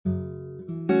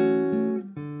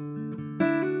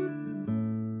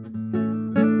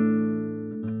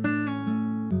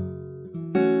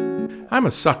I'm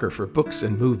a sucker for books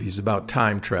and movies about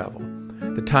time travel.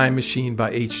 The Time Machine by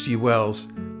H.G. Wells,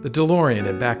 The DeLorean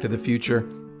in Back to the Future,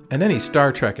 and any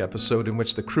Star Trek episode in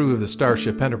which the crew of the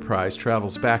Starship Enterprise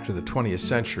travels back to the 20th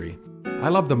century. I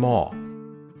love them all.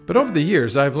 But over the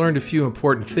years, I've learned a few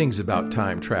important things about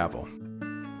time travel.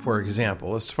 For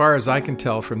example, as far as I can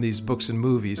tell from these books and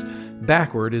movies,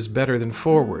 backward is better than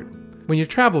forward. When you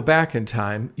travel back in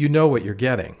time, you know what you're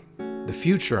getting. The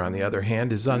future, on the other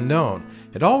hand, is unknown.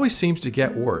 It always seems to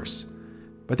get worse.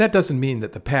 But that doesn't mean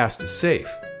that the past is safe.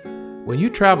 When you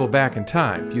travel back in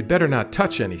time, you'd better not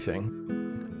touch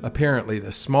anything. Apparently,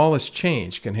 the smallest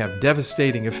change can have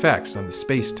devastating effects on the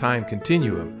space-time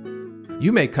continuum.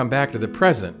 You may come back to the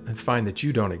present and find that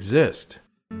you don't exist.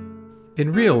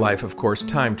 In real life, of course,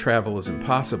 time travel is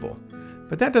impossible.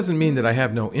 But that doesn't mean that I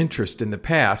have no interest in the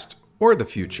past or the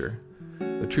future.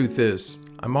 The truth is,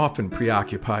 I'm often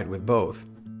preoccupied with both.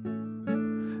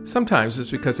 Sometimes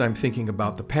it's because I'm thinking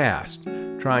about the past,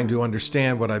 trying to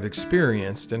understand what I've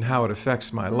experienced and how it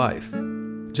affects my life.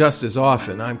 Just as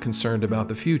often, I'm concerned about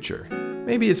the future.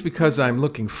 Maybe it's because I'm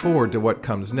looking forward to what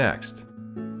comes next.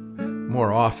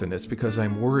 More often, it's because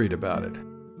I'm worried about it.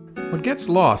 What gets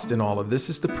lost in all of this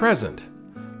is the present.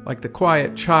 Like the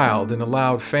quiet child in a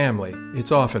loud family,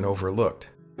 it's often overlooked.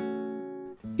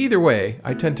 Either way,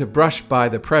 I tend to brush by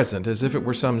the present as if it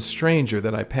were some stranger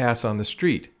that I pass on the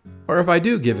street. Or if I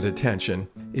do give it attention,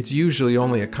 it's usually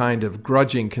only a kind of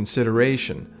grudging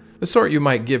consideration, the sort you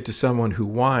might give to someone who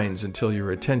whines until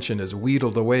your attention is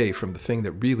wheedled away from the thing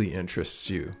that really interests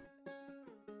you.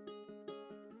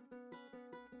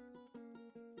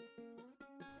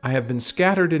 I have been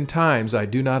scattered in times I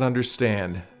do not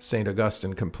understand, St.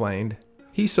 Augustine complained.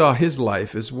 He saw his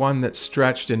life as one that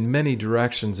stretched in many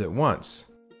directions at once.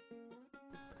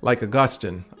 Like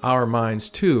Augustine, our minds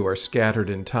too are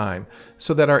scattered in time,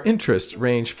 so that our interests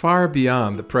range far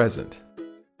beyond the present.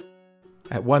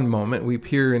 At one moment we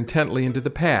peer intently into the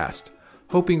past,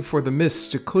 hoping for the mists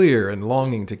to clear and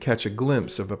longing to catch a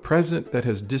glimpse of a present that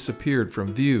has disappeared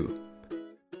from view.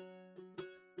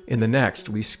 In the next,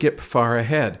 we skip far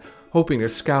ahead, hoping to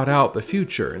scout out the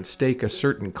future and stake a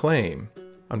certain claim.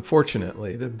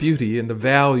 Unfortunately, the beauty and the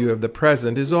value of the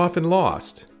present is often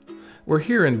lost. We're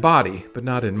here in body, but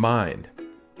not in mind.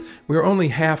 We are only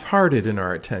half-hearted in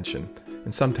our attention,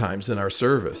 and sometimes in our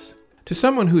service. To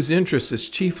someone whose interest is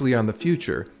chiefly on the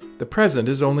future, the present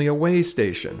is only a way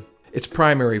station. Its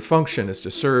primary function is to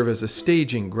serve as a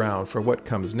staging ground for what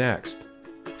comes next.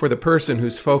 For the person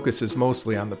whose focus is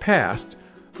mostly on the past,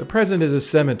 the present is a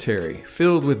cemetery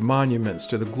filled with monuments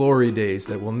to the glory days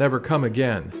that will never come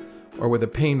again, or with a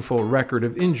painful record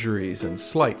of injuries and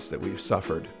slights that we've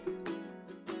suffered.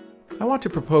 I want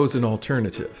to propose an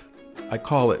alternative. I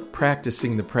call it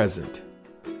practicing the present.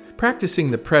 Practicing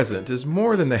the present is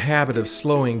more than the habit of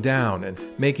slowing down and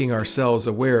making ourselves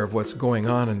aware of what's going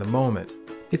on in the moment.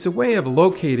 It's a way of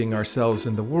locating ourselves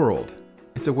in the world.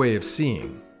 It's a way of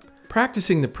seeing.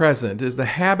 Practicing the present is the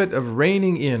habit of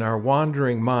reining in our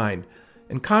wandering mind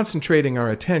and concentrating our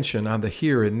attention on the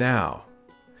here and now.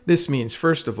 This means,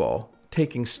 first of all,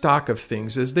 taking stock of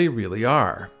things as they really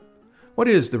are. What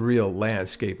is the real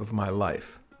landscape of my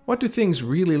life? What do things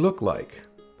really look like?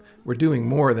 We're doing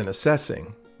more than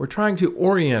assessing. We're trying to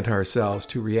orient ourselves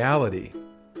to reality.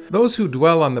 Those who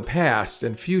dwell on the past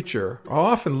and future are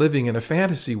often living in a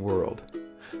fantasy world.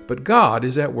 But God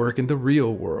is at work in the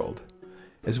real world.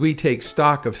 As we take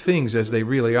stock of things as they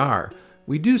really are,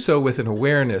 we do so with an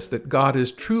awareness that God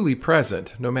is truly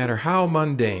present, no matter how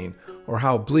mundane or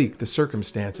how bleak the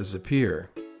circumstances appear.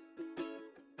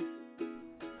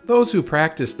 Those who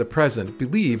practice the present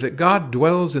believe that God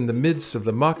dwells in the midst of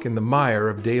the muck and the mire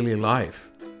of daily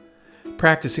life.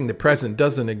 Practicing the present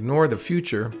doesn't ignore the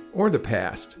future or the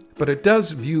past, but it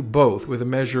does view both with a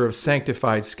measure of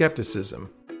sanctified skepticism.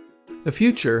 The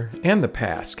future and the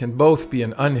past can both be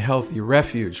an unhealthy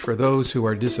refuge for those who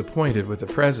are disappointed with the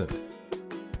present.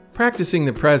 Practicing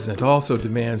the present also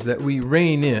demands that we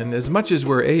rein in, as much as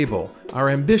we're able, our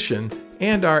ambition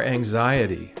and our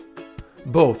anxiety.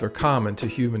 Both are common to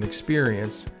human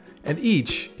experience, and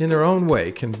each, in their own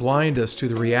way, can blind us to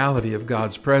the reality of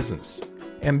God's presence.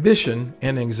 Ambition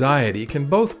and anxiety can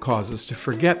both cause us to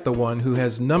forget the one who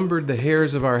has numbered the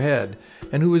hairs of our head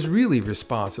and who is really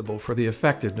responsible for the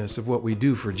effectiveness of what we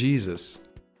do for Jesus.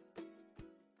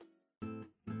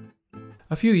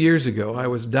 A few years ago, I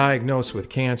was diagnosed with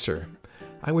cancer.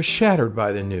 I was shattered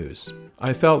by the news.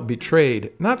 I felt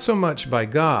betrayed, not so much by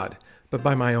God, but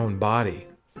by my own body.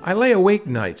 I lay awake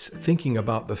nights thinking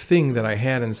about the thing that I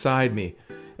had inside me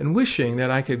and wishing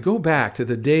that I could go back to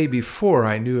the day before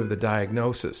I knew of the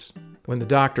diagnosis. When the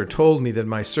doctor told me that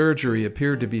my surgery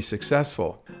appeared to be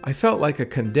successful, I felt like a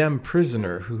condemned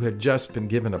prisoner who had just been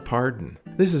given a pardon.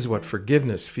 This is what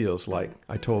forgiveness feels like,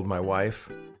 I told my wife.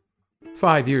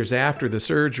 5 years after the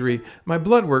surgery, my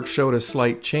blood work showed a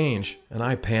slight change, and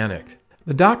I panicked.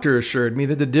 The doctor assured me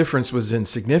that the difference was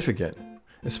insignificant.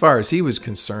 As far as he was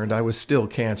concerned, I was still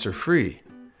cancer-free.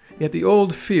 Yet the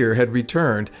old fear had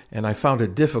returned, and I found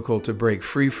it difficult to break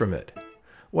free from it.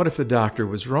 What if the doctor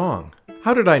was wrong?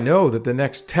 How did I know that the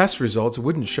next test results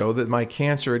wouldn't show that my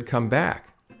cancer had come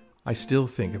back? I still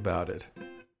think about it.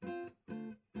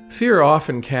 Fear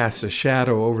often casts a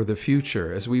shadow over the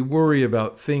future as we worry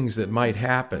about things that might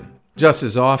happen. Just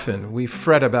as often, we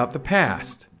fret about the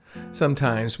past.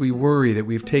 Sometimes we worry that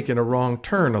we've taken a wrong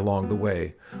turn along the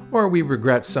way, or we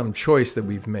regret some choice that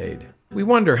we've made. We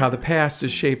wonder how the past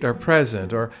has shaped our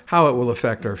present or how it will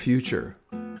affect our future.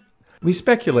 We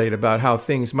speculate about how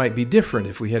things might be different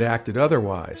if we had acted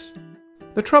otherwise.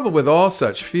 The trouble with all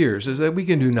such fears is that we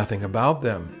can do nothing about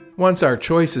them. Once our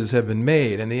choices have been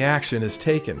made and the action is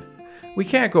taken, we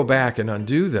can't go back and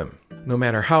undo them. No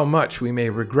matter how much we may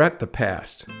regret the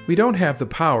past, we don't have the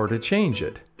power to change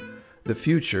it. The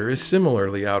future is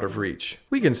similarly out of reach.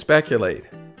 We can speculate,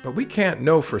 but we can't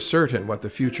know for certain what the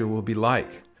future will be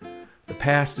like. The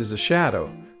past is a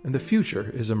shadow, and the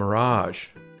future is a mirage.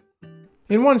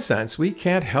 In one sense, we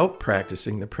can't help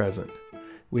practicing the present.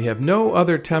 We have no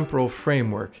other temporal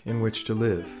framework in which to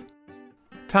live.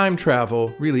 Time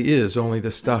travel really is only the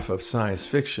stuff of science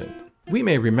fiction. We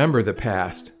may remember the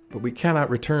past, but we cannot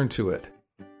return to it.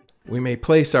 We may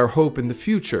place our hope in the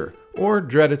future or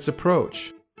dread its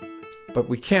approach, but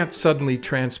we can't suddenly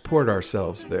transport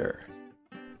ourselves there.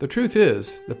 The truth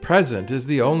is, the present is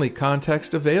the only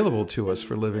context available to us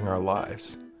for living our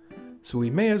lives. So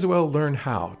we may as well learn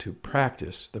how to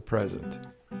practice the present.